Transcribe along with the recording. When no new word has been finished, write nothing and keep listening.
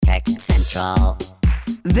Central.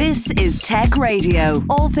 This is Tech Radio.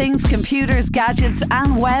 All things computers, gadgets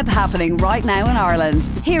and web happening right now in Ireland.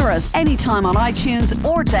 Hear us anytime on iTunes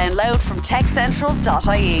or download from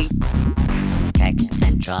techcentral.ie. Tech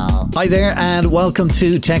Central. Hi there and welcome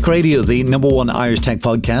to Tech Radio, the number one Irish tech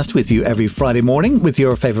podcast with you every Friday morning with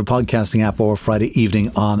your favourite podcasting app or Friday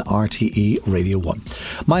evening on RTE Radio 1.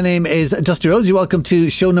 My name is Dusty Rose. Welcome to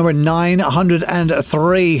show number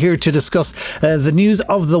 903, here to discuss the news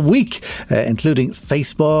of the week, including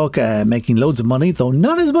Facebook making loads of money, though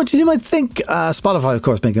not as much as you might think. Spotify, of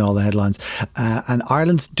course, making all the headlines, and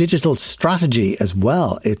Ireland's digital strategy as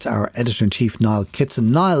well. It's our editor-in-chief, Niall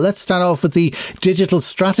Kitson. Niall, let's start off with the digital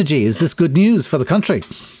strategy. Is this good news for the country?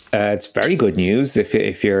 It's very good news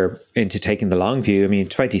if you're into taking the long view. I mean,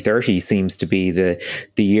 2030 seems to be the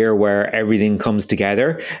year where everything comes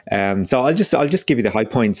together. So I'll just give you the high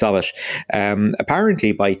points of it.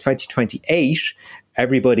 Apparently, by 2028,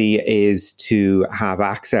 everybody is to have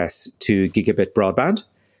access to gigabit broadband.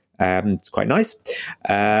 It's quite nice.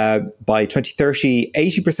 By 2030,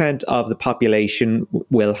 80% of the population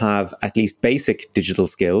will have at least basic digital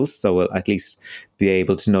skills. So will at least be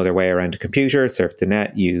able to know their way around a computer, surf the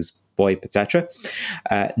net, use VoIP, etc.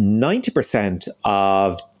 90%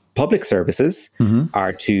 of public services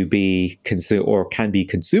are to be can be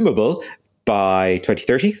consumable by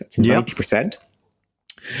 2030. That's 90%.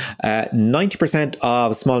 90%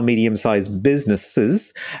 of small, medium-sized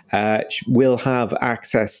businesses will have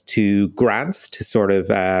access to grants to sort of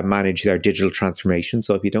manage their digital transformation.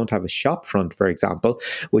 So if you don't have a shop front, for example,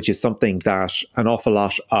 which is something that an awful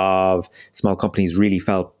lot of small companies really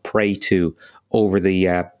fell prey to over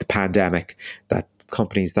the pandemic, that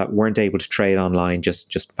companies that weren't able to trade online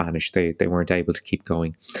just vanished. They weren't able to keep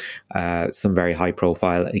going. Some very high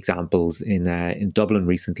profile examples in Dublin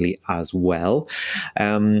recently as well.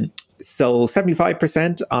 So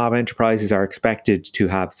 75% of enterprises are expected to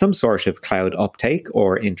have some sort of cloud uptake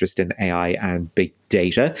or interest in AI and big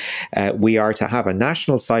data. We are to have a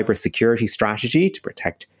national cybersecurity strategy to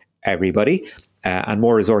protect everybody. And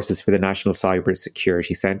more resources for the National Cyber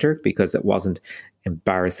Security Centre, because it wasn't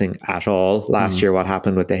embarrassing at all last year what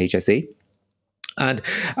happened with the HSE. And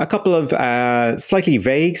a couple of slightly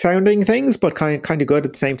vague sounding things, but kind of good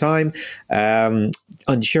at the same time.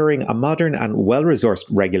 Ensuring a modern and well-resourced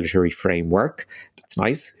regulatory framework. That's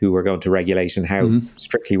nice. Who we're going to regulate and how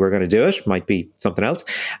strictly we're going to do it might be something else.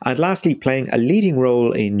 And lastly, playing a leading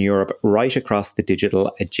role in Europe right across the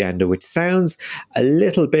digital agenda, which sounds a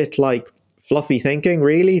little bit like fluffy thinking,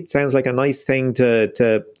 really. It sounds like a nice thing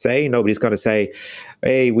to say. Nobody's going to say,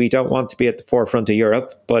 hey, we don't want to be at the forefront of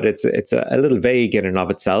Europe, but it's a little vague in and of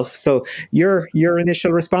itself. So your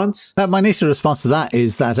initial response? My initial response to that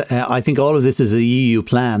is that I think all of this is a EU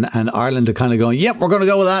plan, and Ireland are kind of going, yep, we're going to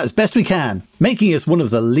go with that as best we can, making us one of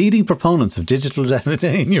the leading proponents of digital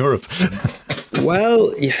data in Europe.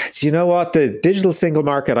 Well, do you know what? The digital single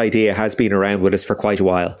market idea has been around with us for quite a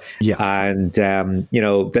while. Yeah. And,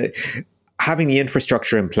 having the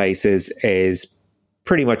infrastructure in place is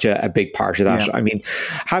pretty much a big part of that. Yeah. I mean,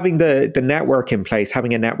 having the network in place,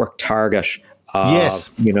 having a network target of,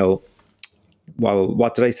 well,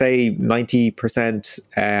 what did I say? 90%?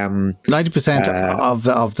 90%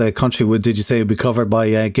 of the country did you say would be covered by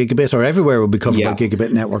gigabit, or everywhere will be covered by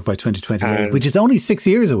gigabit network by 2028, which is only 6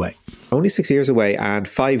 years away. Only 6 years away, and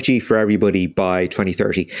 5G for everybody by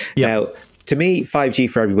 2030. Yep. Now, to me, 5G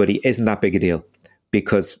for everybody isn't that big a deal.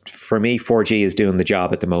 Because for me, 4G is doing the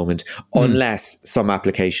job at the moment, unless some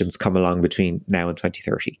applications come along between now and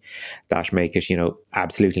 2030 that make it,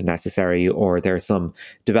 absolutely necessary, or there's some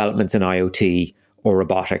developments in IoT or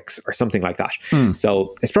robotics or something like that.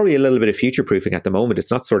 So it's probably a little bit of future proofing at the moment. It's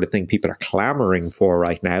not sort of thing people are clamoring for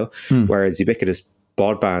right now, whereas ubiquitous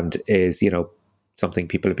broadband is, something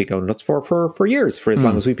people have been going nuts for years, for as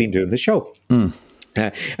long as we've been doing the show.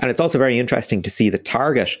 And it's also very interesting to see the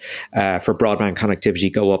target for broadband connectivity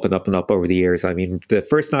go up and up and up over the years. I mean, the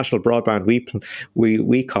first national broadband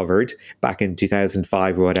we covered back in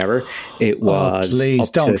 2005 or whatever, it was please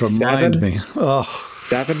up don't to remind me.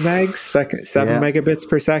 7 megabits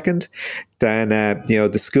per second. Then,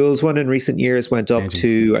 the schools one in recent years went up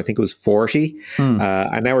to, I think it was 40.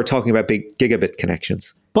 And now we're talking about big gigabit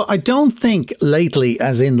connections. But I don't think lately,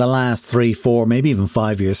 as in the last 3, 4, maybe even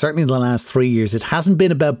 5 years, certainly in the last 3 years, it hasn't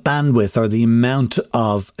been about bandwidth or the amount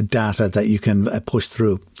of data that you can push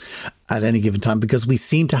through at any given time, because we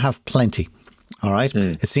seem to have plenty. All right.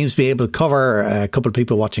 It seems to be able to cover a couple of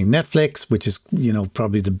people watching Netflix, which is,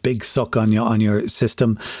 probably the big suck on your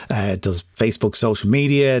system. It does Facebook, social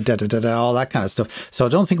media, all that kind of stuff. So I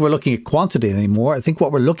don't think we're looking at quantity anymore. I think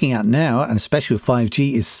what we're looking at now, and especially with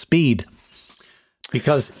 5G, is speed.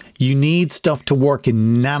 Because you need stuff to work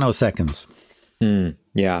in nanoseconds.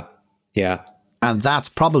 Yeah. And that's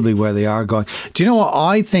probably where they are going. Do you know what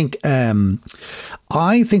I think?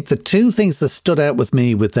 I think the two things that stood out with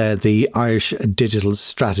me with the Irish digital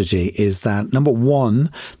strategy is that, number one,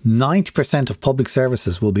 90% of public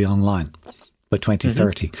services will be online by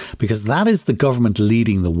 2030, because that is the government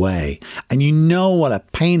leading the way. And you know what a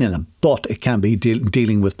pain in the butt it can be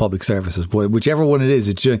dealing with public services, whichever one it is.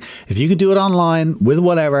 If you can do it online with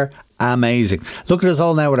whatever, amazing. Look at us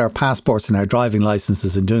all now with our passports and our driving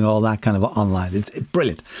licenses and doing all that kind of online. It's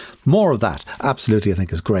brilliant. More of that. Absolutely, I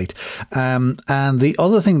think is great. And the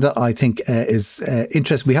other thing that I think is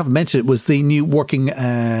interesting, we haven't mentioned it, was the new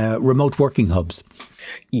remote working hubs.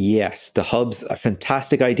 Yes, the hubs, a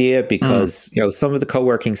fantastic idea, because some of the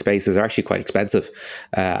co-working spaces are actually quite expensive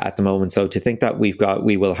at the moment. So to think that we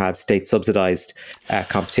will have state subsidized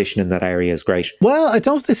competition in that area is great. Well, I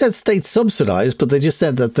don't know if they said state subsidized, but they just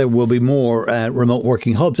said that there will be more remote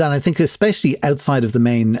working hubs, and I think especially outside of the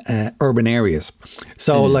main urban areas.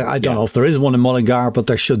 So I don't know if there is one in Mullingar, but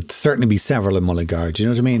there should certainly be several in Mullingar. Do you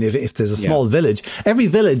know what I mean? If there's a small village, every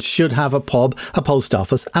village should have a pub, a post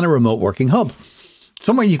office, and a remote working hub.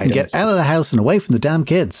 Somewhere you can get out of the house and away from the damn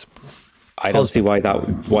kids. I don't see why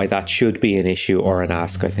that should be an issue or an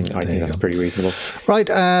ask. I think that's pretty reasonable. Right,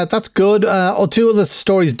 that's good. Two other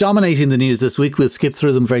stories dominating the news this week. We'll skip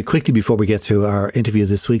through them very quickly before we get to our interview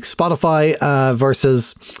this week. Spotify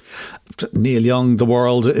versus Neil Young, the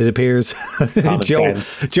world, it appears.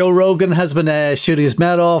 Joe Rogan has been shooting his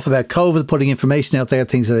mouth off about COVID, putting information out there,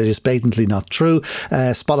 things that are just blatantly not true.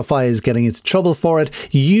 Spotify is getting into trouble for it.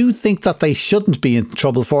 You think that they shouldn't be in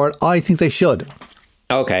trouble for it. I think they should.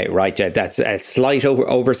 Okay, right, Jed. That's a slight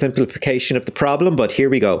oversimplification of the problem, but here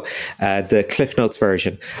we go. The Cliff Notes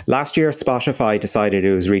version. Last year, Spotify decided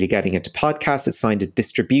it was really getting into podcasts. It signed a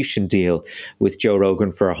distribution deal with Joe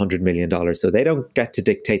Rogan for $100 million. So they don't get to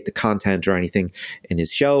dictate the content or anything in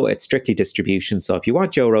his show. It's strictly distribution. So if you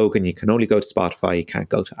want Joe Rogan, you can only go to Spotify. You can't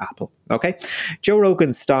go to Apple. Okay. Joe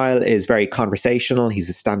Rogan's style is very conversational. He's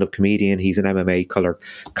a stand-up comedian. He's an MMA color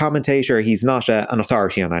commentator. He's not an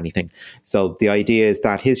authority on anything. So the idea is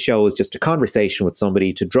that his show is just a conversation with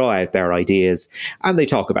somebody to draw out their ideas, and they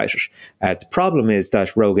talk about it. The problem is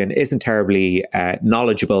that Rogan isn't terribly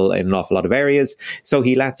knowledgeable in an awful lot of areas, so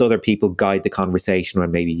he lets other people guide the conversation when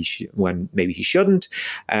maybe he shouldn't.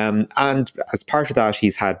 And as part of that,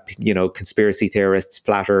 he's had conspiracy theorists,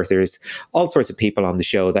 flat earthers, all sorts of people on the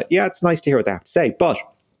show that it's nice to hear what they have to say, but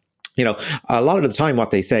a lot of the time what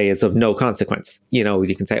they say is of no consequence.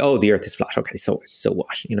 You can say, oh, the earth is flat. Okay, so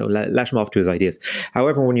what? Let him off to his ideas.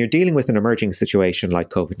 However, when you're dealing with an emerging situation like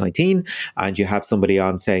COVID-19 and you have somebody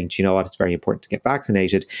on saying, do you know what, it's very important to get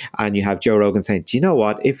vaccinated, and you have Joe Rogan saying, do you know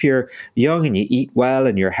what, if you're young and you eat well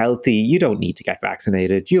and you're healthy, you don't need to get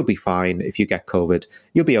vaccinated. You'll be fine. If you get COVID,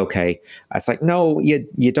 you'll be okay. It's like, no,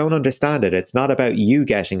 you don't understand it. It's not about you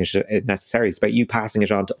getting it necessarily. It's about you passing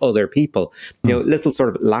it on to other people. Little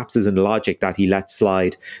sort of lapses in logic that he lets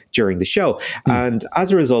slide during the show. And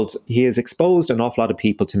as a result, he has exposed an awful lot of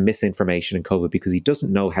people to misinformation in COVID because he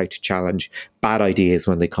doesn't know how to challenge bad ideas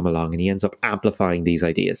when they come along, and he ends up amplifying these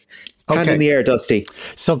ideas. Hand in the air, Dusty.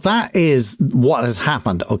 So that is what has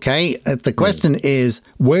happened, okay? The question is,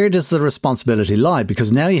 where does the responsibility lie?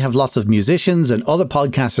 Because now you have lots of musicians and other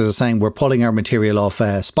podcasters are saying we're pulling our material off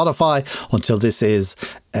Spotify until this is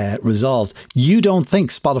resolved. You don't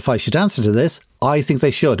think Spotify should answer to this? I think they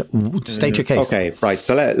should. State your case. Okay, right.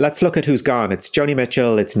 So let's look at who's gone. It's Joni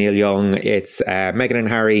Mitchell, it's Neil Young, it's Meghan and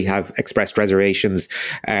Harry have expressed reservations.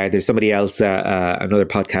 There's somebody else, another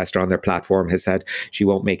podcaster on their platform has said she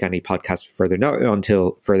won't make any podcast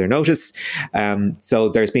until further notice. So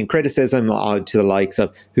there's been criticism to the likes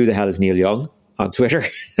of who the hell is Neil Young on Twitter.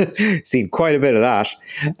 Seen quite a bit of that.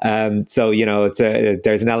 So it's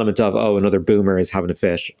there's an element of another boomer is having a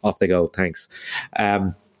fit. Off they go. Thanks.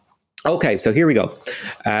 Okay, so here we go.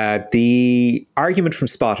 The argument from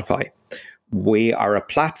Spotify: we are a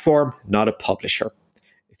platform, not a publisher.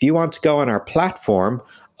 If you want to go on our platform,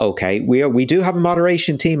 okay, we do have a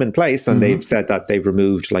moderation team in place, and they've said that they've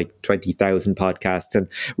removed like 20,000 podcasts. And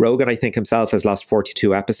Rogan, I think himself, has lost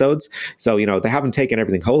 42 episodes. So, they haven't taken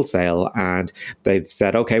everything wholesale, and they've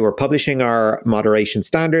said, okay, we're publishing our moderation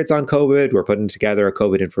standards on COVID. We're putting together a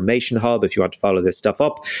COVID information hub if you want to follow this stuff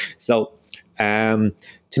up. So,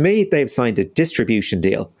 to me, they've signed a distribution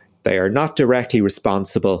deal. They are not directly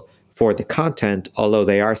responsible for the content, although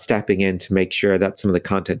they are stepping in to make sure that some of the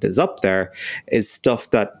content is up there, is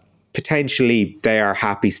stuff that potentially they are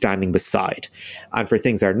happy standing beside. And for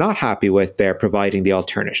things they're not happy with, they're providing the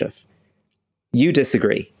alternative. You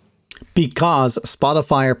disagree. Because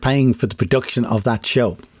Spotify are paying for the production of that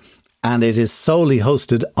show, and it is solely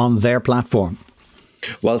hosted on their platform.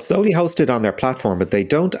 Well, solely hosted on their platform, but they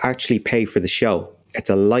don't actually pay for the show. It's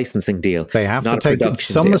a licensing deal. They have not to a take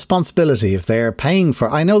production some deal. responsibility if they're paying for.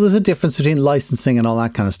 I know there's a difference between licensing and all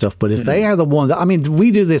that kind of stuff, but if they are the ones, I mean, we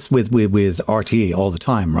do this with RTE all the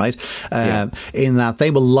time, right? In that they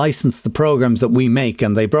will license the programs that we make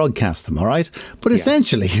and they broadcast them, all right? But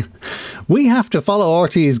essentially, we have to follow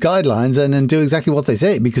RTE's guidelines and do exactly what they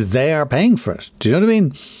say because they are paying for it. Do you know what I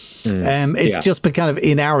mean? It's just kind of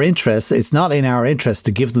in our interest. It's not in our interest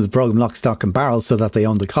to give them the program lock, stock and barrel so that they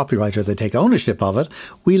own the copyright or they take ownership of it.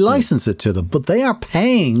 We license it to them, but they are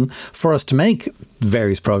paying for us to make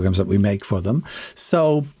various programs that we make for them.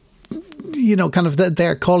 So, you know, kind of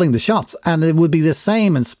they're calling the shots. And it would be the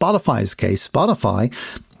same in Spotify's case. Spotify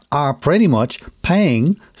are pretty much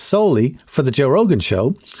paying solely for the Joe Rogan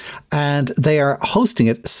show and they are hosting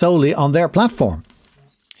it solely on their platform.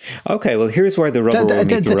 Okay, well, here's where the rubber will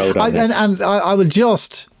meet the road on this. And I will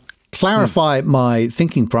just clarify my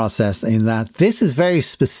thinking process in that this is very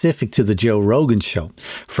specific to the Joe Rogan show.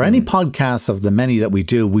 For any podcasts of the many that we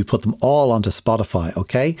do, we put them all onto Spotify,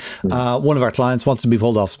 okay? One of our clients wants to be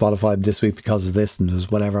pulled off Spotify this week because of this and it was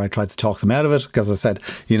whatever. I tried to talk them out of it because I said,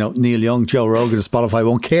 you know, Neil Young, Joe Rogan, Spotify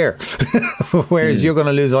won't care. Whereas you're going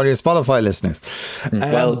to lose all your Spotify listeners.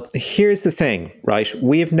 Well, here's the thing, right?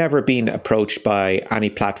 We have never been approached by any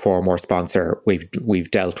platform or sponsor we've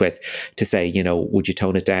dealt with to say, you know, would you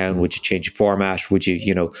tone it down? Would you change your format? Would you,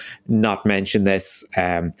 you know, not mention this?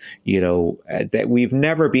 That we've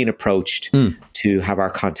never been approached to have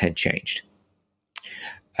our content changed.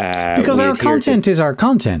 Because our content is our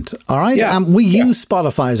content, all right? Yeah. And we use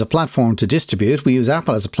Spotify as a platform to distribute. We use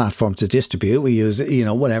Apple as a platform to distribute. We use, you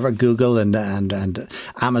know, whatever, Google and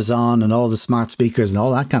Amazon and all the smart speakers and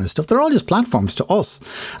all that kind of stuff. They're all just platforms to us.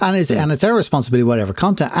 And it's our responsibility, whatever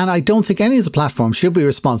content. And I don't think any of the platforms should be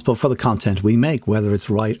responsible for the content we make, whether it's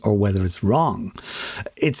right or whether it's wrong.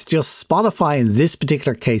 It's just Spotify in this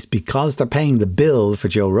particular case, because they're paying the bill for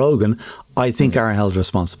Joe Rogan, I think are held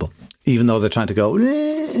responsible. Even though they're trying to go,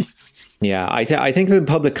 Yeah, I think the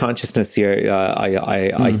public consciousness here,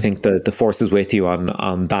 I think the force is with you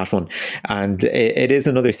on that one. And it is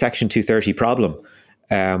another Section 230 problem,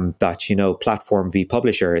 that, you know, platform v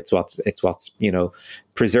publisher. It's what's, you know,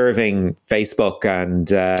 preserving Facebook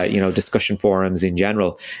and, you know, discussion forums in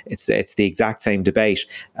general. It's the exact same debate,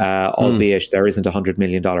 albeit there isn't $100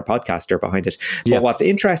 million podcaster behind it. But what's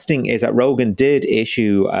interesting is that Rogan did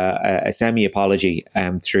issue a semi-apology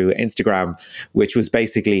through Instagram, which was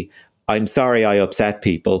basically, I'm sorry I upset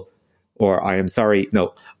people, or I'm sorry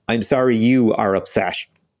you are upset.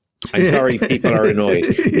 I'm sorry people are annoyed.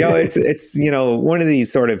 You know, it's you know, one of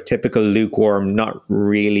these sort of typical lukewarm, not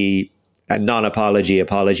really a non-apology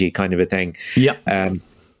kind of a thing. Yeah.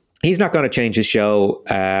 He's not going to change his show,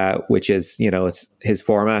 which is, you know, it's his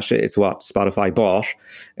format. It's what Spotify bought.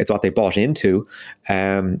 It's what they bought into.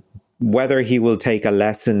 Whether he will take a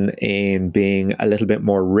lesson in being a little bit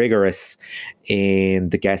more rigorous in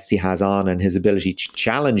the guests he has on and his ability to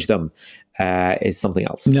challenge them is something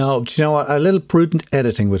else. No, do you know what? A little prudent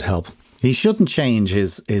editing would help. He shouldn't change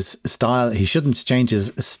his style. He shouldn't change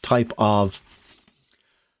his type of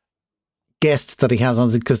guest that he has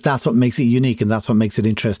on, because that's what makes it unique and that's what makes it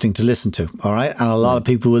interesting to listen to. All right. And a lot of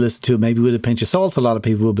people will listen to it maybe with a pinch of salt. A lot of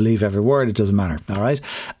people will believe every word. It doesn't matter. All right.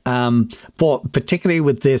 But particularly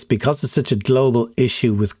with this, because it's such a global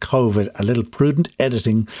issue with COVID, a little prudent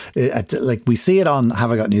editing, like we see it on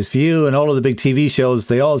Have I Got News For You and all of the big TV shows,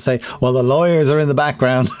 they all say, well, the lawyers are in the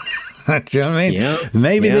background. Do you know what I mean? Yeah.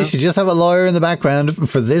 Maybe they should just have a lawyer in the background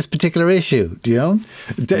for this particular issue. Do you know?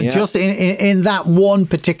 Just in that one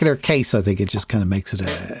particular case, I think it just kind of makes it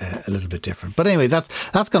a little bit different. But anyway, that's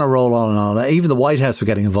going to roll on and on. Even the White House were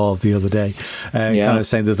getting involved the other day, kind of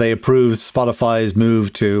saying that they approved Spotify's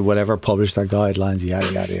move to whatever, publish their guidelines,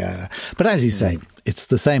 yada, yada, yada. But as you say, it's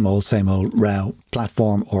the same old row,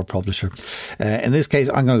 platform or publisher. In this case,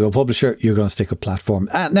 I'm going to go publisher. You're going to stick with platform.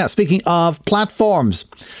 Now, speaking of platforms,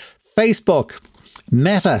 Facebook,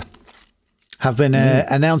 Meta have been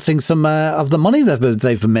announcing some of the money that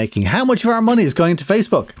they've been making. How much of our money is going to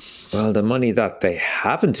Facebook? Well, the money that they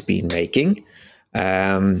haven't been making,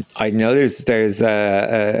 I know there's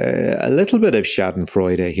a little bit of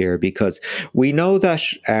schadenfreude here, because we know that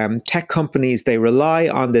tech companies, they rely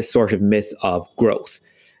on this sort of myth of growth.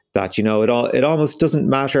 that, it almost doesn't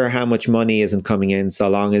matter how much money isn't coming in so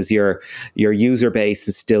long as your user base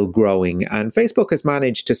is still growing. And Facebook has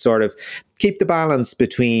managed to sort of keep the balance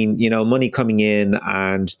between, money coming in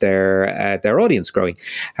and their audience growing.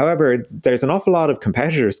 However, there's an awful lot of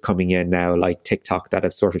competitors coming in now, like TikTok, that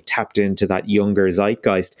have sort of tapped into that younger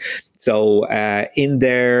zeitgeist. So in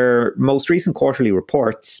their most recent quarterly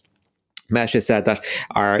reports, Meta said that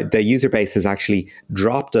their user base has actually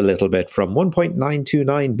dropped a little bit from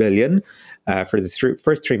 1.929 billion for the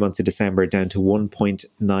first 3 months of December down to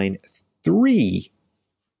 1.93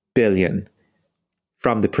 billion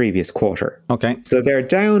from the previous quarter. Okay. So they're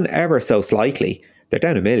down ever so slightly. They're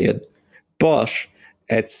down 1 million. But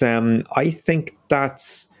it's I think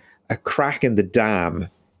that's a crack in the dam,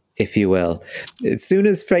 if you will. As soon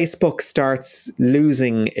as Facebook starts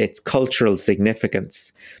losing its cultural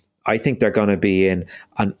significance, I think they're going to be in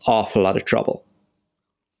an awful lot of trouble.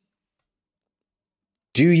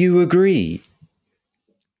 Do you agree?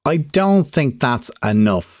 I don't think that's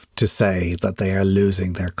enough to say that they are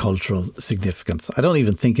losing their cultural significance. I don't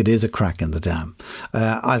even think it is a crack in the dam.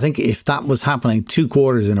 I think if that was happening 2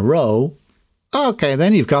 quarters in a row, okay,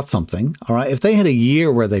 then you've got something. All right. If they had a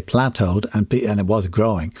year where they plateaued and it was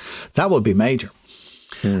growing, that would be major.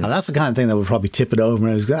 And that's the kind of thing that would probably tip it over.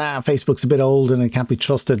 And it was, Facebook's a bit old and it can't be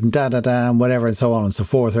trusted and and whatever and so on and so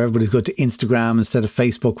forth. Or everybody's going to Instagram instead of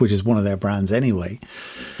Facebook, which is one of their brands anyway.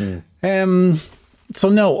 So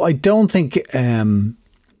no, I don't think the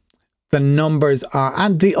numbers are.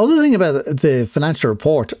 And the other thing about the financial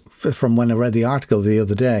report from when I read the article the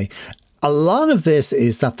other day, a lot of this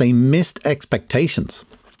is that they missed expectations.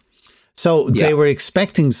 So they were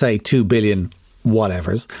expecting, say, 2 billion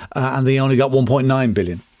whatevers, and they only got 1.9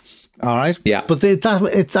 billion. All right? Yeah. But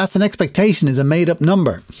that's an expectation, is a made-up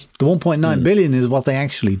number. The 1.9 billion is what they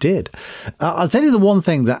actually did. I'll tell you the one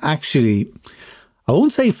thing that actually, I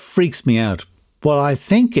won't say freaks me out, but I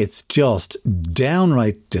think it's just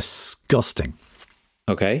downright disgusting.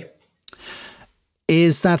 Okay.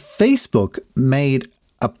 Is that Facebook made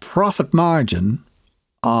a profit margin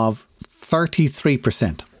of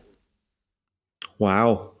 33%.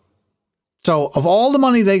 Wow. So of all the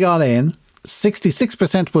money they got in,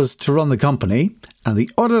 66% was to run the company and the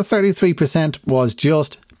other 33% was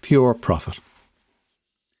just pure profit.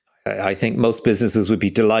 I think most businesses would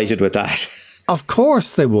be delighted with that. Of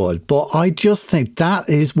course they would, but I just think that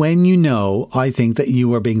is when I think that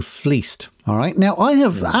you are being fleeced. All right. Now, I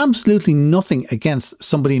have absolutely nothing against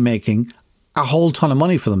somebody making a whole ton of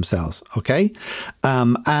money for themselves. Okay.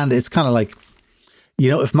 And it's kind of like,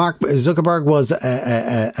 if Mark Zuckerberg was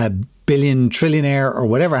a billion trillionaire or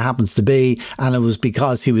whatever it happens to be, and it was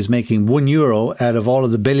because he was making €1 out of all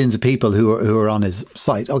of the billions of people who are on his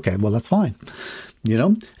site. Okay, well, that's fine.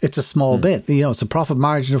 It's a small bit. It's a profit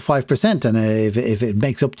margin of 5%, and if it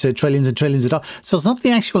makes up to trillions and trillions of dollars, so it's not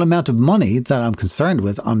the actual amount of money that I'm concerned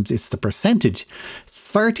with. It's the percentage.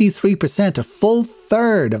 33%, a full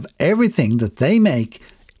third of everything that they make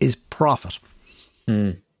is profit.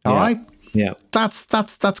 All right. Yeah,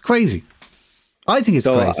 that's crazy. I think it's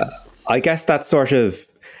crazy. I guess that sort of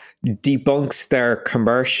debunks their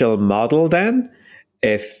commercial model. Then,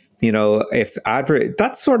 that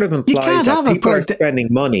sort of implies that people are spending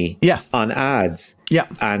money on ads,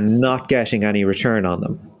 and not getting any return on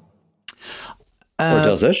them. Or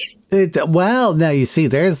does it? Well, now you see,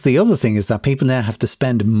 there's the other thing, is that people now have to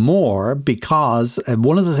spend more because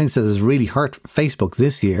one of the things that has really hurt Facebook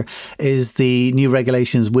this year is the new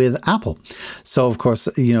regulations with Apple. So, of course,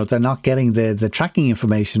 they're not getting the tracking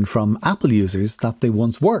information from Apple users that they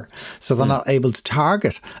once were. So they're not able to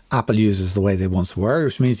target Apple users the way they once were,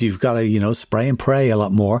 which means you've got to, spray and pray a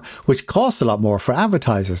lot more, which costs a lot more for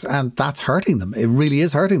advertisers. And that's hurting them. It really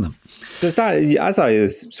is hurting them. Does that, as I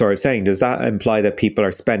was sort of saying, does that imply that people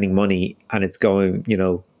are spending money and it's going,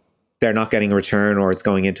 they're not getting a return, or it's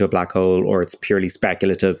going into a black hole, or it's purely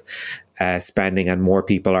speculative spending, and more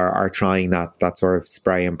people are trying that sort of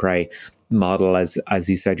spray and pray model, as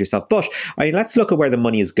you said yourself? But I mean, let's look at where the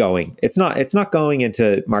money is going. It's not going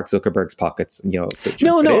into Mark Zuckerberg's pockets. No,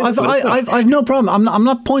 I've no problem. I'm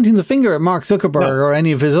not pointing the finger at Mark Zuckerberg or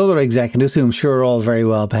any of his other executives, who I'm sure are all very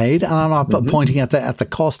well paid, and I'm not pointing at the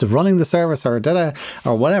cost of running the service or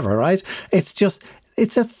whatever. Right? It's just,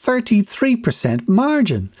 it's a 33%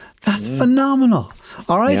 margin. That's phenomenal.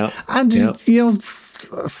 All right,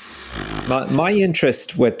 My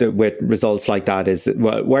interest with results like that is,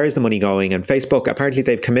 where is the money going? And Facebook, apparently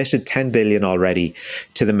they've committed 10 billion already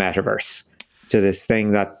to the metaverse, to this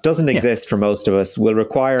thing that doesn't exist for most of us, will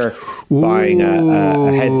require buying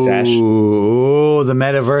a headset. Oh, the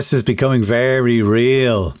metaverse is becoming very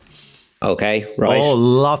real. Okay, right. Oh,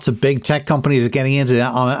 lots of big tech companies are getting into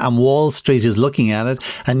that, and Wall Street is looking at it.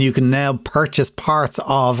 And you can now purchase parts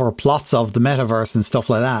of or plots of the metaverse and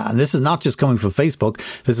stuff like that. And this is not just coming from Facebook.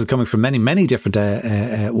 This is coming from many, many different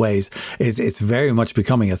ways. It's very much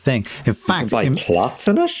becoming a thing. In fact, like plots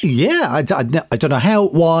in it. Yeah, I don't know how,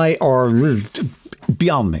 why, or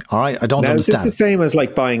beyond me. All right, I don't understand. Is this the same as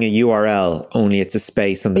like buying a URL? Only it's a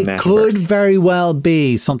space on the metaverse. It could very well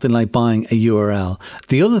be something like buying a URL.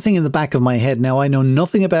 The other thing in the back of my head now, I know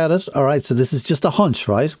nothing about it. All right, so this is just a hunch,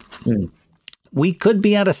 right? We could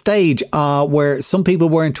be at a stage where some people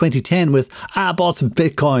were in 2010 with, I bought some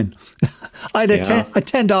Bitcoin. I had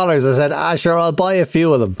 $10. I said, sure, I'll buy a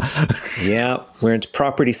few of them. Yeah, we're into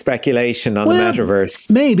property speculation on the metaverse.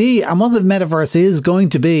 Maybe. And what the metaverse is going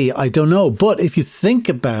to be, I don't know. But if you think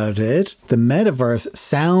about it, the metaverse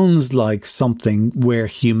sounds like something where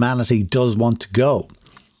humanity does want to go.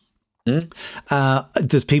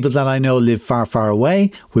 There's people that I know live far, far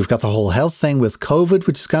away. We've got the whole health thing with COVID,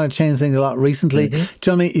 which has kind of changed things a lot recently. Do you know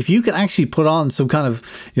what I mean? If you can actually put on some kind of,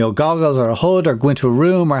 goggles or a hood, or go into a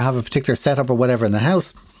room, or have a particular setup or whatever in the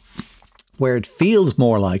house where it feels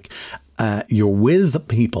more like you're with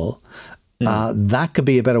people, that could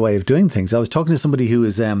be a better way of doing things. I was talking to somebody who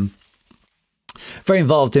is very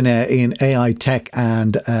involved in AI tech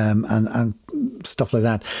and stuff like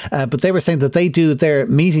that. But they were saying that they do their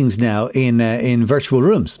meetings now in virtual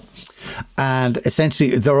rooms. And essentially,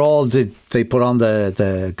 they put on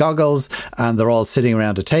the goggles, and they're all sitting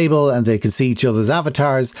around a table, and they can see each other's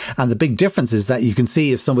avatars. And the big difference is that you can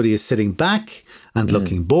see if somebody is sitting back and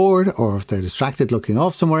looking bored, or if they're distracted looking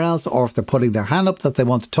off somewhere else, or if they're putting their hand up that they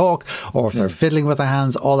want to talk, or if they're fiddling with their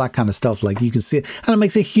hands, all that kind of stuff. Like, you can see it. And it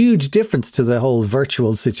makes a huge difference to the whole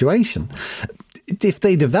virtual situation. If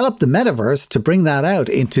they develop the metaverse to bring that out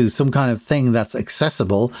into some kind of thing that's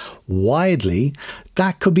accessible widely,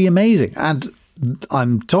 that could be amazing. And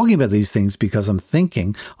I'm talking about these things because I'm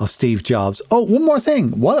thinking of Steve Jobs. Oh, one more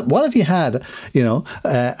thing. What if you had, an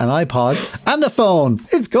iPod and a phone?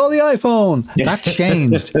 It's called the iPhone. That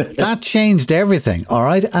changed. That changed everything. All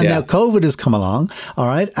right. And now COVID has come along. All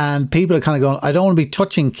right. And people are kind of going, I don't want to be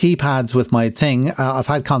touching keypads with my thing. I've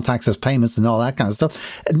had contactless payments and all that kind of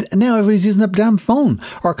stuff. And now everybody's using a damn phone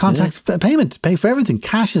or contactless payment to pay for everything.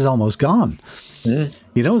 Cash is almost gone.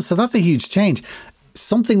 So that's a huge change.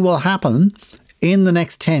 Something will happen in the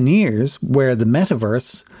next 10 years where the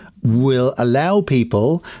metaverse will allow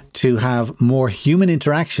people to have more human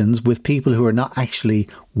interactions with people who are not actually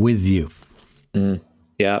with you.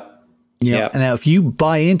 Yeah. And now if you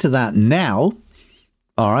buy into that now,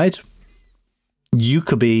 all right, you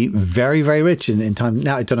could be very, very rich in time.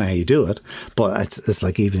 Now, I don't know how you do it, but it's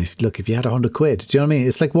like, even if you had 100 quid, do you know what I mean?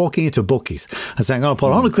 It's like walking into bookies and saying, I'm going to put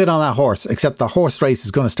 100 quid on that horse, except the horse race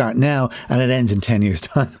is going to start now and it ends in 10 years'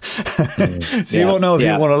 time. So you won't know if you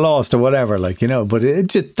won or lost or whatever, but it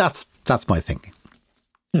just, that's my thinking.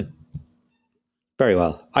 Very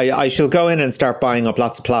well. I shall go in and start buying up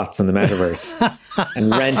lots of plots in the metaverse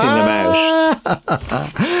and renting them out.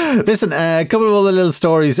 Listen, a couple of other little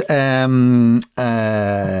stories aside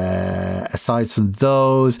from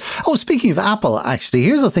those. Oh, speaking of Apple, actually,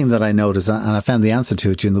 here's the thing that I noticed, and I found the answer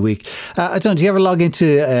to it during the week. I don't know, do you ever log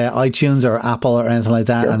into iTunes or Apple or anything like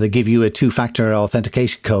that, and they give you a 2-factor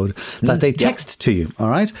authentication code that they text to you, all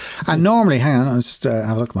right? And normally, hang on, I'll just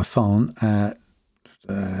have a look at my phone.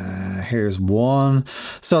 Here's one.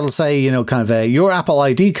 So it'll say, your Apple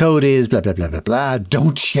ID code is blah, blah, blah, blah, blah.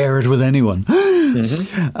 Don't share it with anyone.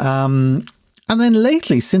 And then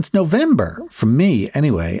lately, since November, from me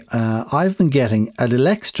anyway, I've been getting a little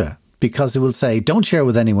extra because it will say, don't share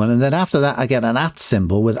with anyone. And then after that, I get an @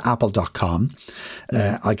 symbol with apple.com.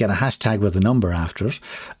 I get a hashtag with a number after it.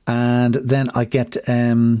 And then I get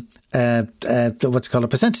what's called a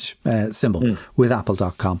percentage symbol with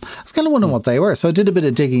apple.com. I was kind of wondering what they were. So I did a bit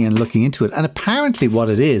of digging and looking into it. And apparently what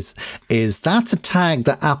it is that's a tag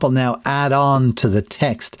that Apple now add on to the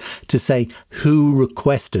text to say who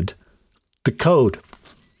requested the code.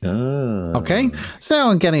 Okay, so now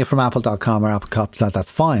I'm getting it from apple.com or Apple,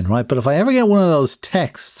 that's fine, right? But if I ever get one of those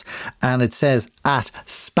texts and it says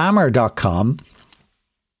 @spammer.com,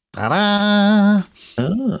 ta-da!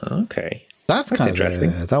 Oh, okay. That's kind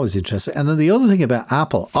interesting. That was interesting. And then the other thing about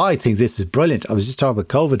Apple, I think this is brilliant. I was just talking about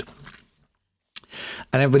COVID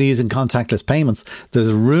and everybody using contactless payments.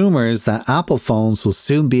 There's rumours that Apple phones will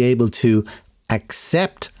soon be able to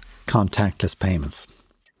accept contactless payments.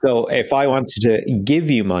 So if I wanted to give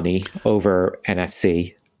you money over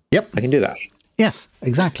NFC, I can do that. Yes,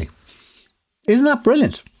 exactly. Isn't that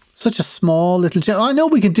brilliant? Such a small little... I know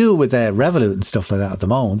we can do it with Revolut and stuff like that at the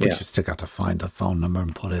moment, but you still got to find the phone number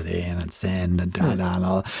and put it in and send and and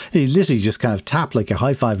all. You literally just kind of tap like you're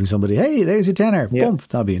high-fiving somebody. Hey, there's your tenner. Boom.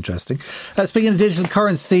 That'll be interesting. Speaking of digital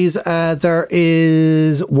currencies, there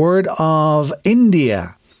is word of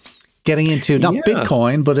India getting into, not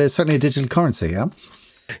Bitcoin, but certainly a digital currency, yeah?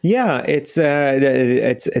 Yeah, it's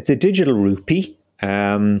a digital rupee.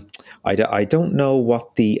 I don't know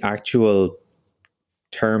what the actual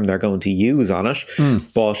term they're going to use on it.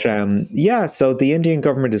 But so the Indian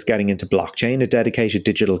government is getting into blockchain, a dedicated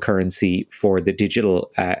digital currency for the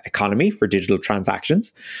digital economy, for digital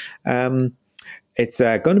transactions. It's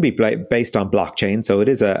going to be based on blockchain, so it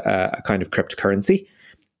is a kind of cryptocurrency.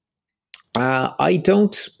 I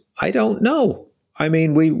don't know. I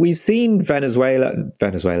mean, we've seen Venezuela,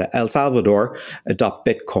 El Salvador adopt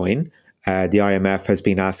Bitcoin. The IMF has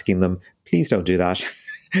been asking them, please don't do that.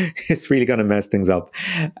 It's really going to mess things up.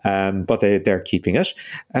 But they're keeping it.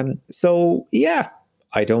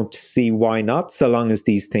 I don't see why not, so long as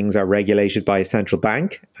these things are regulated by a central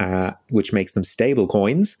bank, which makes them stable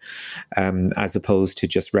coins, as opposed to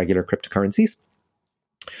just regular cryptocurrencies.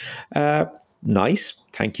 Nice.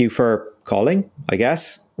 Thank you for calling, I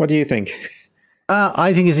guess. What do you think?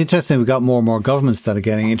 I think it's interesting. We've got more and more governments that are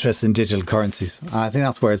getting interested in digital currencies. I think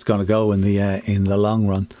that's where it's going to go in the long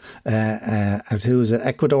run. Who is it?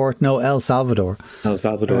 Ecuador? No, El Salvador. El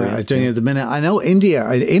Salvador. Doing it at the minute. I know India.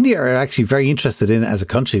 India are actually very interested in it as a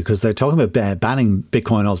country because they're talking about banning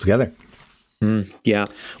Bitcoin altogether.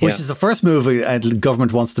 Which is the first move a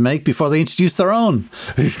government wants to make before they introduce their own.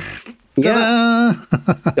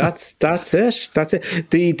 That's it. That's it.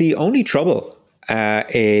 The only trouble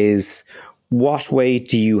is, what way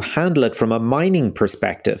do you handle it from a mining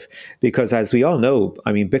perspective? Because as we all know,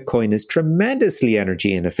 I mean, Bitcoin is tremendously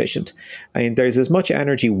energy inefficient. I mean, there's as much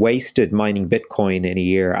energy wasted mining Bitcoin in a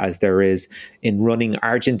year as there is in running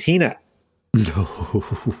Argentina.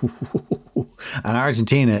 And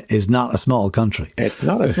Argentina is not a small country. It's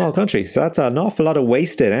not a small country. So that's an awful lot of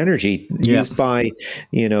wasted energy used by,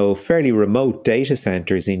 fairly remote data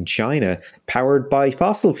centers in China, powered by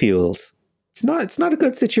fossil fuels. It's not a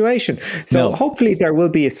good situation. So hopefully there will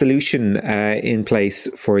be a solution in place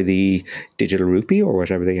for the digital rupee, or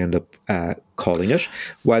whatever they end up calling it,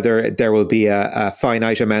 whether there will be a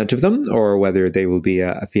finite amount of them or whether they will be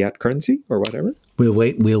a fiat currency or whatever. We'll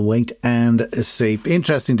wait and see.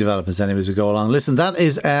 Interesting developments anyway as we go along. Listen, that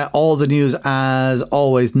is all the news as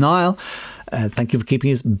always. Niall, thank you for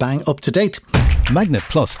keeping us bang up to date. Magnet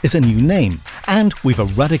Plus is a new name, and we've a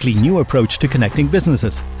radically new approach to connecting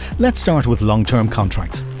businesses. Let's start with long-term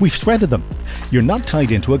contracts. We've threaded them. You're not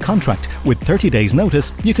tied into a contract. With 30 days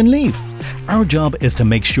notice, you can leave. Our job is to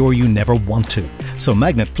make sure you never want to. So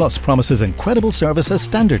Magnet Plus promises incredible service as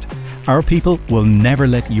standard. Our people will never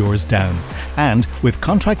let yours down. And with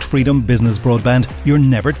Contract Freedom Business Broadband, you're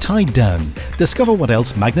never tied down. Discover what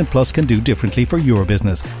else Magnet Plus can do differently for your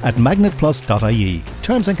business at magnetplus.ie.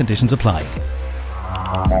 Terms and conditions apply.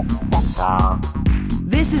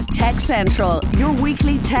 This is Tech Central, your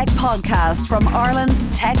weekly tech podcast from Ireland's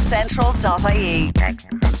techcentral.ie.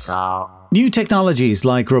 New technologies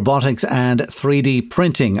like robotics and 3D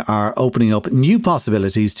printing are opening up new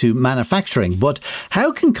possibilities to manufacturing, but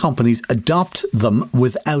how can companies adopt them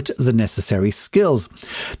without the necessary skills?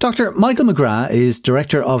 Dr. Michael McGrath is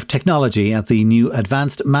Director of Technology at the new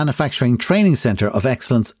Advanced Manufacturing Training Centre of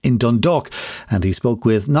Excellence in Dundalk, and he spoke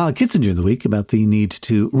with Niall Kitson during the week about the need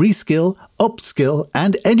to reskill, upskill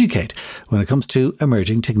and educate when it comes to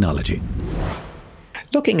emerging technology.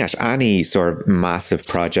 Looking at any sort of massive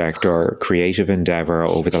project or creative endeavour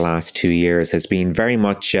over the last 2 years has been very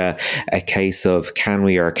much a case of can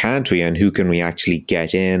we or can't we, and who can we actually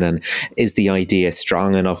get in, and is the idea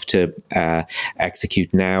strong enough to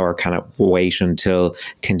execute now, or can it wait until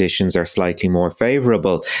conditions are slightly more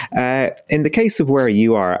favourable? In the case of where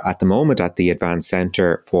you are at the moment at the Advanced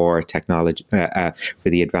Centre for Technology, for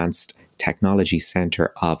the Advanced Technology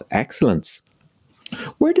Centre of Excellence,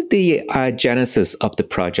 where did the genesis of the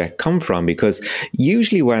project come from? Because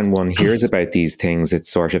usually when one hears about these things, it's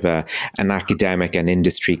sort of an academic and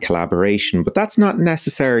industry collaboration, but that's not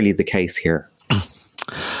necessarily the case here.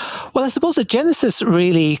 Well, I suppose the genesis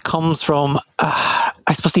really comes from,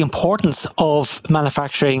 the importance of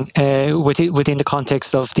manufacturing within the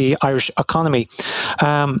context of the Irish economy.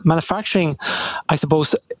 Manufacturing, I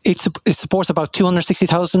suppose, it supports about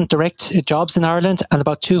 260,000 direct jobs in Ireland and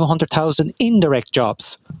about 200,000 indirect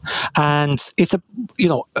jobs. And it's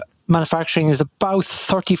manufacturing is about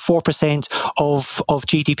 34% of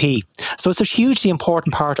GDP. So it's a hugely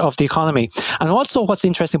important part of the economy. And also what's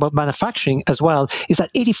interesting about manufacturing as well is that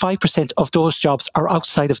 85% of those jobs are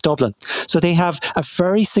outside of Dublin. So they have a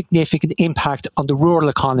very significant impact on the rural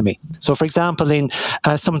economy. So for example, in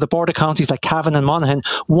some of the border counties like Cavan and Monaghan,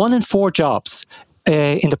 1 in 4 jobs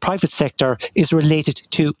in the private sector is related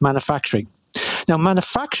to manufacturing. Now,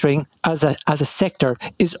 manufacturing as a sector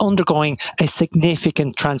is undergoing a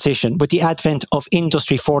significant transition with the advent of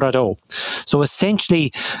Industry 4.0. So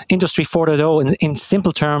essentially, Industry 4.0 in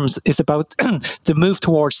simple terms is about the move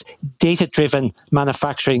towards data-driven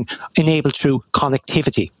manufacturing enabled through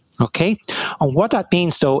connectivity. Okay? And what that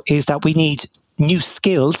means, though, is that we need new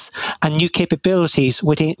skills and new capabilities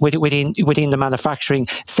within the manufacturing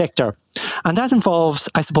sector. And that involves,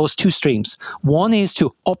 I suppose, 2 streams. One is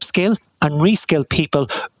to upskill and reskill people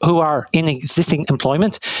who are in existing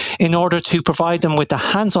employment in order to provide them with the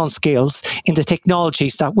hands-on skills in the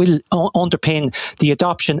technologies that will underpin the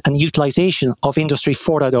adoption and utilization of Industry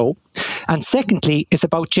 4.0. And secondly, it's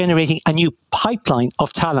about generating a new pipeline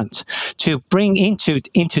of talent to bring into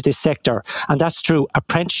this sector. And that's through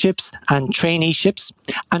apprenticeships and traineeships.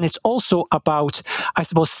 And it's also about, I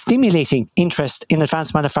suppose, stimulating interest in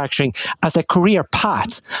advanced manufacturing as a career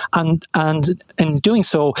path. And in doing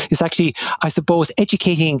so is actually, I suppose,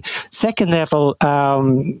 educating second-level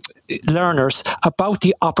learners about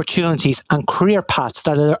the opportunities and career paths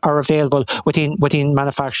that are available within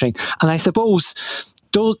manufacturing. And I suppose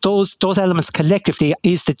those elements collectively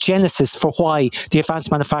is the genesis for why the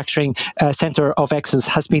Advanced Manufacturing Centre of Excellence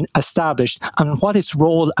has been established and what its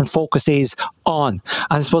role and focus is on. And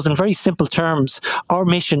I suppose in very simple terms, our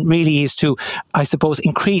mission really is to, I suppose,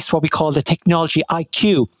 increase what we call the technology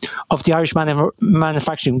IQ of the Irish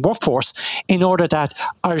manufacturing workforce in order that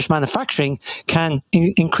Irish manufacturing can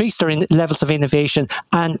increase their levels of innovation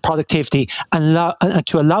and productivity and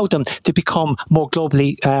to allow them to become more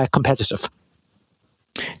globally competitive.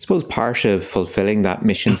 I suppose part of fulfilling that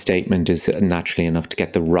mission statement is naturally enough to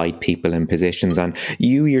get the right people in positions. And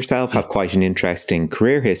you yourself have quite an interesting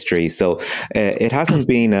career history. So it hasn't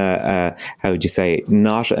been how would you say,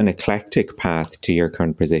 not an eclectic path to your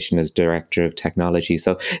current position as Director of Technology.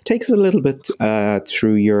 So take us a little bit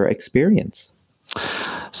through your experience.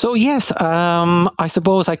 So yes, I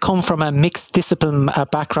suppose I come from a mixed discipline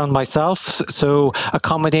background myself. So a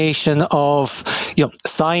combination of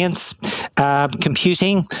science,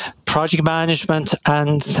 computing, project management,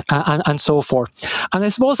 and so forth. And I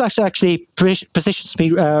suppose that actually positions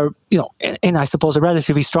me, in I suppose a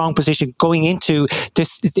relatively strong position going into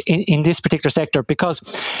this in this particular sector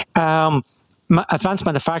because. Advanced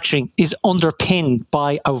manufacturing is underpinned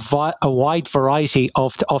by a wide variety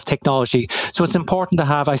of technology. So it's important to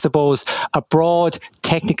have, I suppose, a broad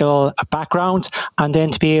technical background and then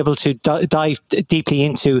to be able to dive deeply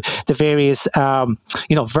into the various,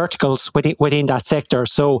 verticals within that sector.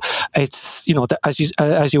 So it's,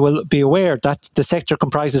 as you will be aware, that the sector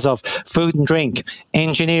comprises of food and drink,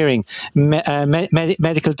 engineering,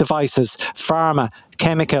 medical devices, pharma,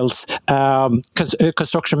 chemicals,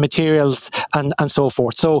 construction materials, and so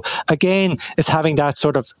forth. So again, it's having that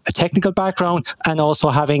sort of a technical background and also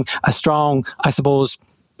having a strong, I suppose,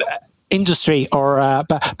 industry or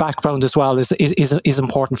background as well is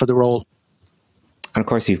important for the role. And of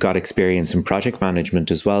course, you've got experience in project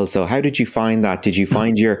management as well. So how did you find that? Did you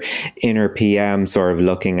find your inner PM sort of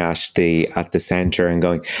looking at the centre and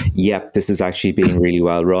going, yep, this is actually being really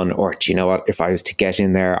well run? Or do you know what, if I was to get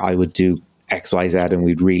in there, I would do X, Y, Z and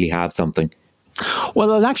we'd really have something?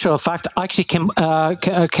 Well, in actual fact, I actually came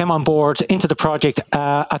on board into the project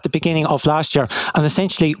at the beginning of last year, and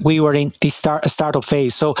essentially we were in a startup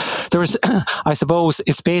phase. So there's, I suppose,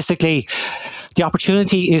 it's basically the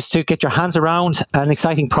opportunity is to get your hands around an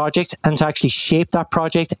exciting project and to actually shape that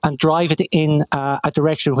project and drive it in a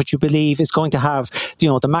direction which you believe is going to have,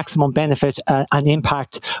 the maximum benefit and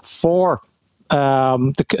impact for.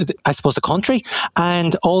 I suppose the country,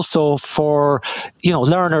 and also for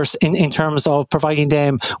learners in terms of providing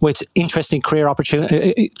them with interesting career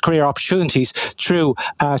opportunities through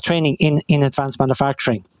training in advanced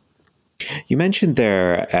manufacturing. You mentioned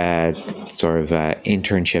there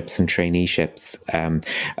internships and traineeships.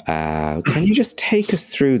 Can you just take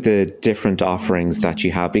us through the different offerings that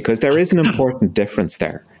you have, because there is an important difference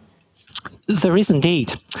there? There is indeed.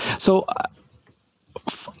 So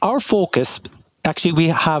our focus. Actually, we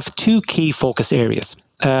have 2 key focus areas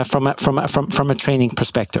from a training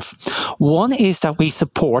perspective. One is that we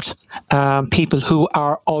support people who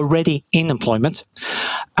are already in employment,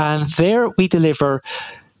 and there we deliver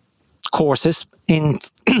courses in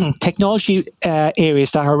technology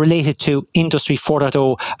areas that are related to Industry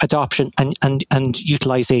 4.0 adoption and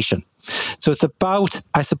utilization. So it's about,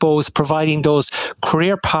 I suppose, providing those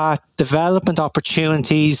career path development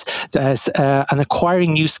opportunities and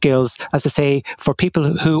acquiring new skills, as I say, for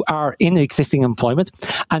people who are in existing employment.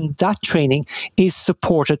 And that training is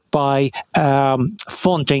supported by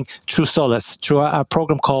funding through SOLAS, through a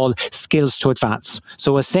program called Skills to Advance.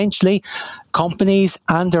 So essentially, companies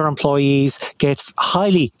and their employees get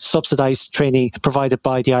highly subsidised training provided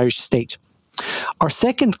by the Irish state. Our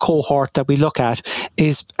second cohort that we look at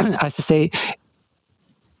is, as I say,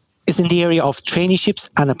 is in the area of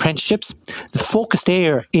traineeships and apprenticeships. The focus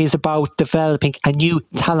there is about developing a new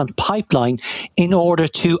talent pipeline in order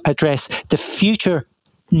to address the future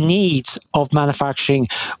needs of manufacturing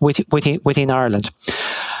within Ireland.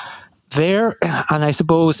 There, and I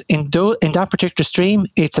suppose in that particular stream,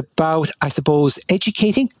 it's about, I suppose,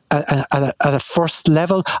 educating at a first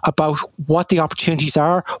level about what the opportunities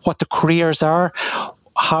are, what the careers are,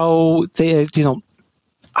 how they,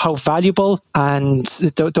 how valuable and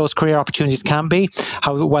those career opportunities can be,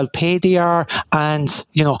 how well paid they are, and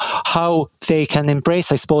how they can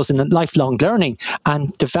embrace, I suppose, in lifelong learning and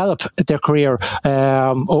develop their career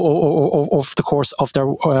over the course of their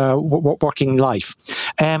working life.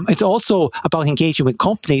 It's also about engaging with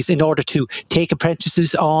companies in order to take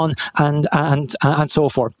apprentices on and so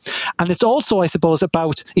forth. And it's also, I suppose,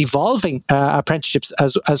 about evolving apprenticeships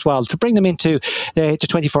as well to bring them into the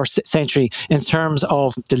 21st century in terms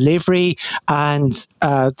of delivery and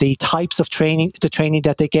the types of training, the training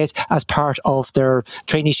that they get as part of their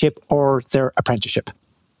traineeship or their apprenticeship.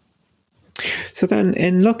 So then,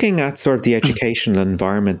 in looking at sort of the educational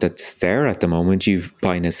environment that's there at the moment,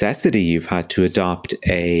 by necessity, you've had to adopt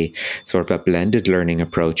a sort of a blended learning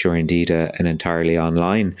approach, or indeed an entirely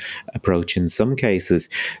online approach in some cases.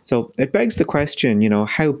 So it begs the question,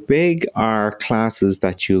 how big are classes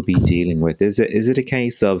that you'll be dealing with? Is it a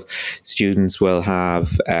case of students will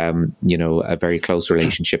have, a very close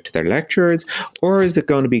relationship to their lecturers, or is it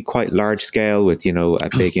going to be quite large scale with, a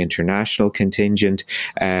big international contingent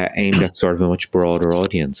aimed at sort of a much broader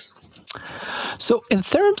audience? So in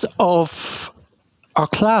terms of our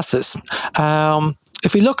classes,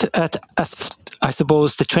 if we look at I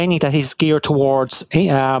suppose the training that is geared towards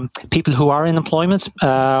people who are in employment,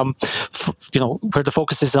 where the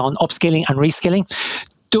focus is on upskilling and reskilling,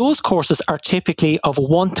 those courses are typically of a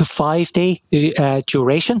 1 to 5 day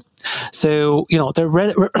duration. So, they're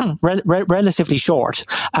relatively short.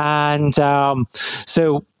 And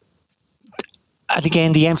and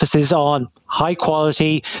again, the emphasis on high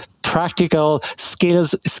quality, practical,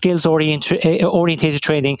 skills orientated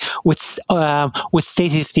training with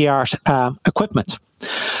state-of-the-art equipment.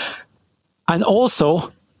 And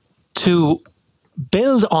also to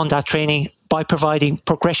build on that training by providing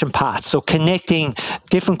progression paths, so connecting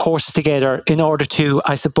different courses together in order to,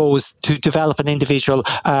 I suppose, to develop an individual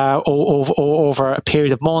over a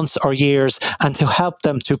period of months or years, and to help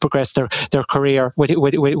them to progress their career within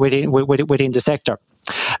the sector.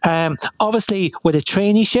 Obviously, with a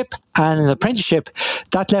traineeship and an apprenticeship,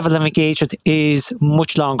 that level of engagement is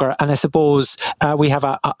much longer, and I suppose we have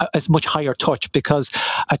a much higher touch, because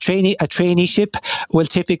a traineeship will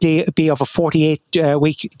typically be of a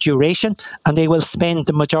 48-week duration, and they will spend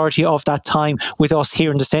the majority of that time with us here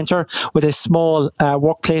in the centre, with a small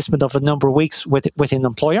work placement of a number of weeks with an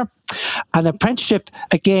employer. An apprenticeship,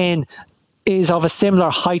 again, is of a similar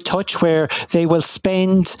high touch, where they will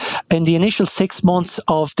spend in the initial 6 months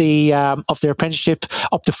of their apprenticeship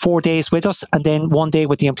up to 4 days with us, and then 1 day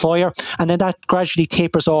with the employer, and then that gradually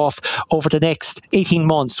tapers off over the next 18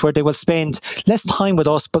 months, where they will spend less time with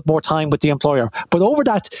us but more time with the employer. But over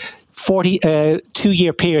that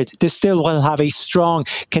 2-year period, they still will have a strong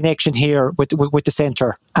connection here with the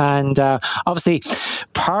centre. And obviously,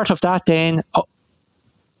 part of that then,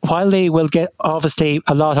 while they will get obviously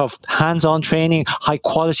a lot of hands-on training, high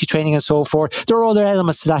quality training and so forth, there are other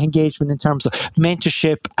elements to that engagement in terms of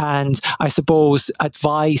mentorship and, I suppose,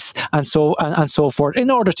 advice and so forth, in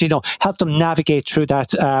order to help them navigate through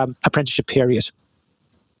that apprenticeship period.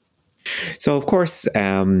 So, of course,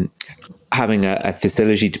 having a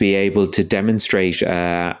facility to be able to demonstrate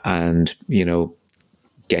and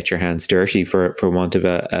get your hands dirty, for want of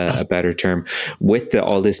a better term, with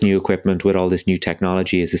all this new equipment, with all this new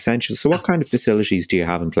technology, is essential. So what kind of facilities do you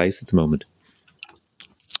have in place at the moment?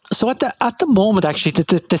 So at the moment, actually,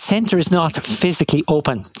 the centre is not physically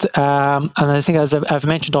open, and I think, as I've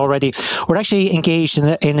mentioned already, we're actually engaged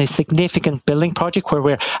in a significant building project where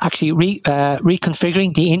we're actually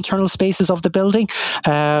reconfiguring the internal spaces of the building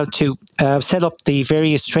to set up the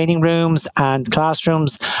various training rooms and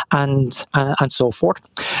classrooms and so forth.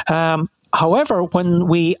 However, when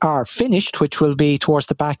we are finished, which will be towards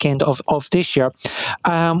the back end of this year,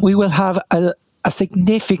 we will have a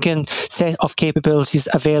significant set of capabilities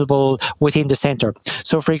available within the centre.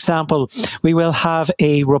 So, for example, we will have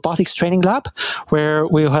a robotics training lab where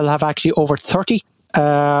we will have actually over 30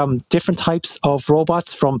 different types of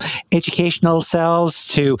robots, from educational cells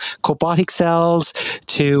to cobotic cells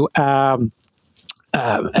to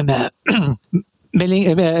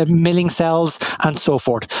milling cells and so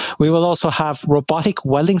forth. We will also have robotic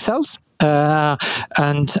welding cells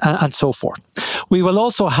and so forth. We will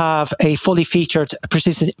also have a fully featured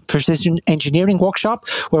precision engineering workshop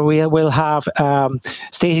where we will have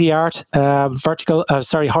state-of-the-art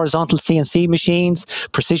horizontal CNC machines,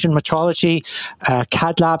 precision metrology,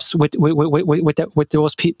 CAD labs with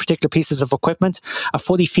those particular pieces of equipment, a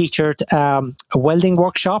fully featured welding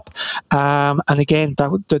workshop, and again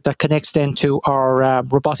that connects then to our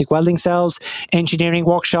robotic welding cells, engineering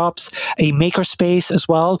workshops, a maker space as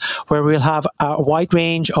well, where we'll have a wide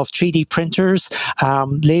range of 3D printers,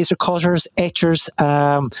 laser cutters, etchers,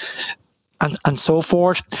 and so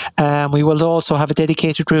forth. We will also have a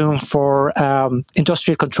dedicated room for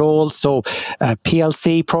industrial controls, so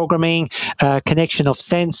PLC programming, connection of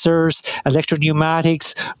sensors,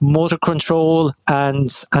 electro-pneumatics, motor control, and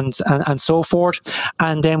so forth.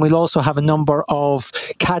 And then we'll also have a number of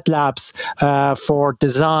CAD labs for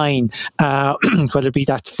design, whether it be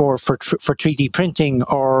that for 3D printing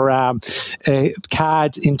or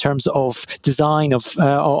CAD in terms of design of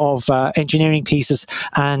engineering pieces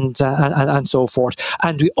and so forth.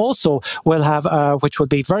 And we also will have, which will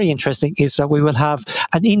be very interesting, is that we will have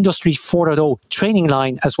an Industry 4.0 training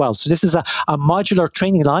line as well. So this is a modular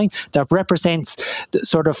training line that represents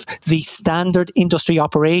the standard industry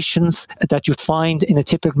operations that you'd find in a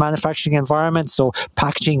typical manufacturing environment. So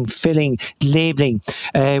packaging, filling, labeling.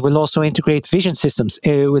 We'll also integrate vision systems.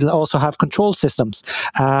 We'll also have control systems.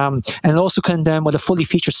 And also condemn with a fully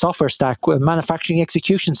featured software stack, with a manufacturing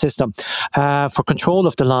execution system for control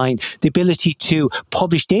of the line, the ability to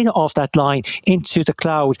publish data off that line into the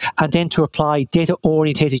cloud, and then to apply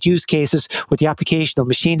data-oriented use cases with the application of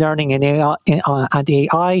machine learning and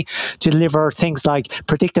AI to deliver things like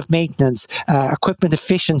predictive maintenance, equipment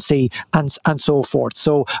efficiency, and so forth.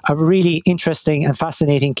 So a really interesting and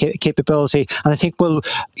fascinating capability, and I think will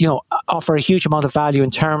offer a huge amount of value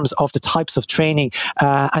in terms of the types of training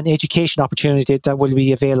and education opportunity that will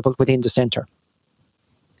be available within the centre.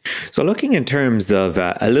 So looking in terms of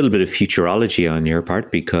a little bit of futurology on your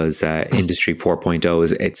part, because Industry 4.0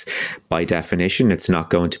 is, it's by definition, it's not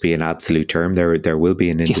going to be an absolute term. There will be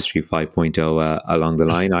an Industry 5.0 along the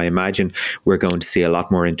line. I imagine we're going to see a lot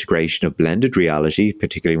more integration of blended reality,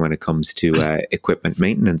 particularly when it comes to equipment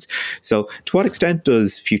maintenance. So to what extent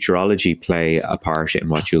does futurology play a part in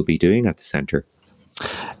what you'll be doing at the centre?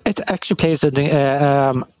 It actually plays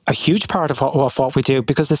a huge part of what we do,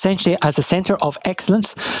 because essentially as a centre of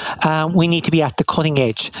excellence, we need to be at the cutting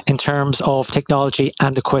edge in terms of technology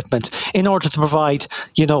and equipment in order to provide,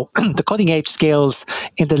 the cutting edge skills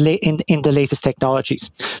in the latest technologies.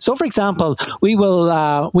 So, for example,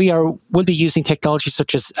 we'll be using technologies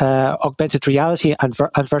such as augmented reality and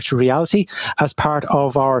virtual reality as part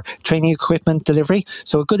of our training equipment delivery.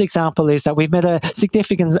 So, a good example is that we've made a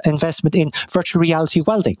significant investment in virtual reality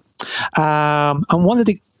welding, and one of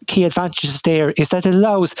the key advantages there is that it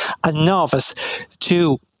allows a novice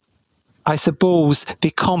to, I suppose,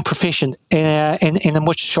 become proficient in a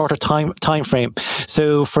much shorter time frame.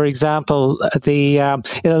 So, for example,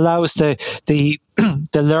 it allows the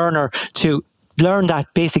learner to learn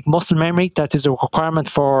that basic muscle memory that is a requirement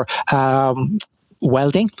for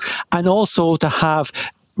welding, and also to have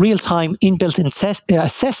real-time inbuilt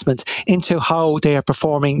assessment into how they are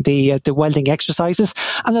performing the welding exercises,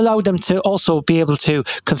 and allow them to also be able to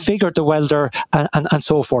configure the welder and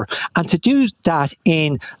so forth. And to do that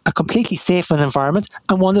in a completely safe environment,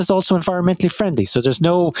 and one that's also environmentally friendly. So there's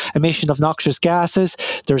no emission of noxious gases,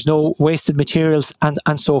 there's no wasted materials,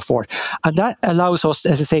 and so forth. And that allows us,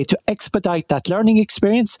 as I say, to expedite that learning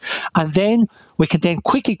experience. And then we can then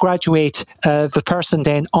quickly graduate the person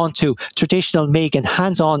then onto traditional MIG and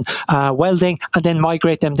hands-on welding, and then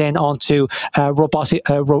migrate them then onto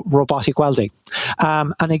robotic welding.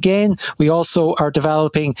 And again, we also are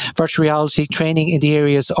developing virtual reality training in the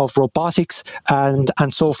areas of robotics and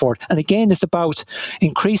so forth. And again, it's about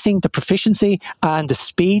increasing the proficiency and the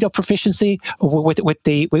speed of proficiency with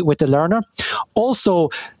the learner. Also,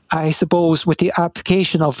 I suppose with the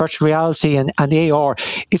application of virtual reality and AR,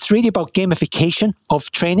 it's really about gamification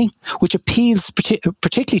of training, which appeals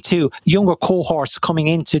particularly to younger cohorts coming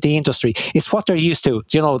into the industry. It's what they're used to.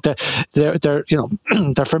 They're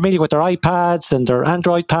they're familiar with their iPads and their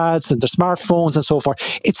Android pads and their smartphones and so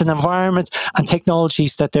forth. It's an environment and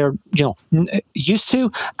technologies that they're used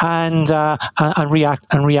to and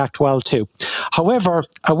react well to. However,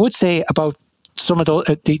 I would say about some of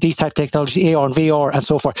these type of technologies, AR and VR and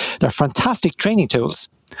so forth, they're fantastic training tools.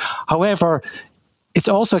 However, it's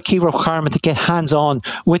also a key requirement to get hands-on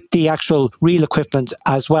with the actual real equipment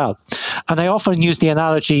as well. And I often use the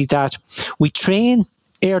analogy that we train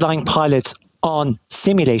airline pilots on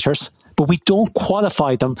simulators, but we don't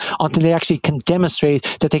qualify them until they actually can demonstrate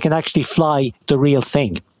that they can actually fly the real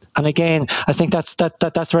thing. And again, I think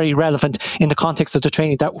that's very relevant in the context of the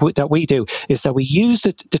training that we do, is that we use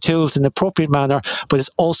the tools in the appropriate manner, but it's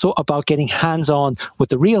also about getting hands-on with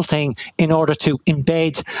the real thing in order to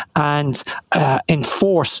embed and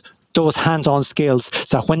enforce those hands-on skills,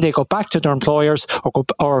 so that when they go back to their employers or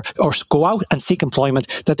go out and seek employment,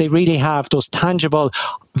 that they really have those tangible,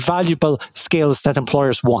 valuable skills that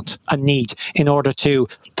employers want and need in order to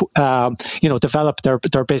develop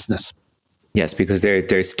their business. Yes, because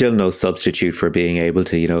there's still no substitute for being able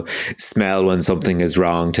to, smell when something is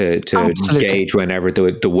wrong, to gauge whenever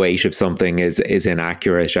the weight of something is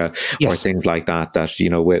inaccurate or things like that. That,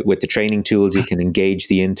 with the training tools, you can engage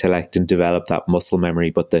the intellect and develop that muscle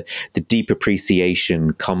memory. But the deep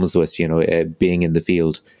appreciation comes with, being in the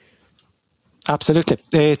field. Absolutely.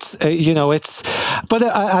 And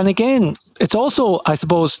again, it's also, I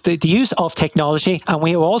suppose, the use of technology. And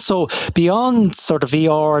we have also, beyond sort of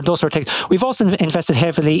VR and those sort of things, we've also invested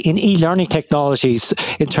heavily in e-learning technologies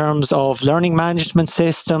in terms of learning management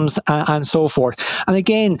systems and so forth. And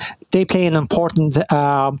again, they play an important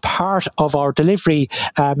part of our delivery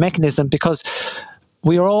mechanism, because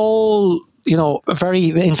we are all very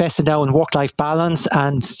invested now in work-life balance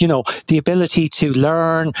and, the ability to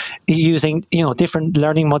learn using, different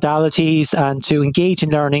learning modalities and to engage in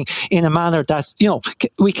learning in a manner that,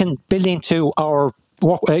 we can build into our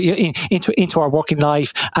work, into our working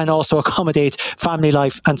life, and also accommodate family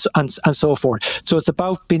life and so forth. So it's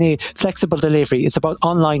about being a flexible delivery. It's about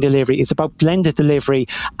online delivery. It's about blended delivery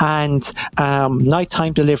and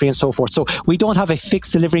nighttime delivery and so forth. So we don't have a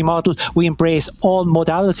fixed delivery model. We embrace all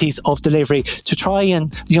modalities of delivery to try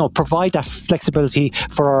and provide that flexibility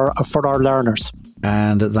for our learners.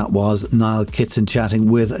 And that was Niall Kitson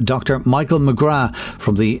chatting with Dr. Michael McGrath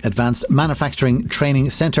from the Advanced Manufacturing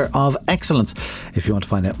Training Centre of Excellence. If you want to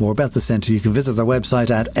find out more about the centre, you can visit their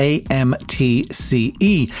website at amtce.ie.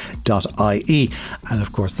 And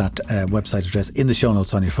of course, that website address in the show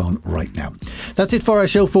notes on your phone right now. That's it for our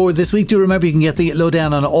show for this week. Do remember you can get the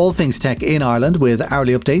lowdown on all things tech in Ireland with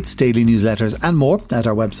hourly updates, daily newsletters and more at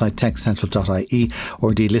our website techcentral.ie, or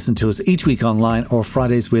indeed listen to us each week online or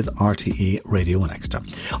Fridays with RTE Radio 1 Extra.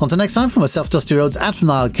 Until next time, from myself, Dusty Rhodes, and from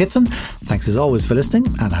Niall Kitson, thanks as always for listening,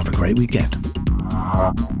 and have a great weekend.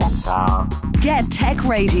 Get Tech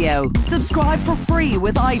Radio. Subscribe for free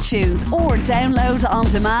with iTunes or download on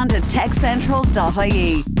demand at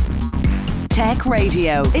techcentral.ie. Tech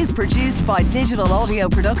Radio is produced by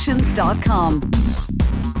digitalaudioproductions.com.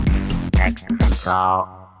 Tech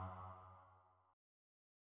Central.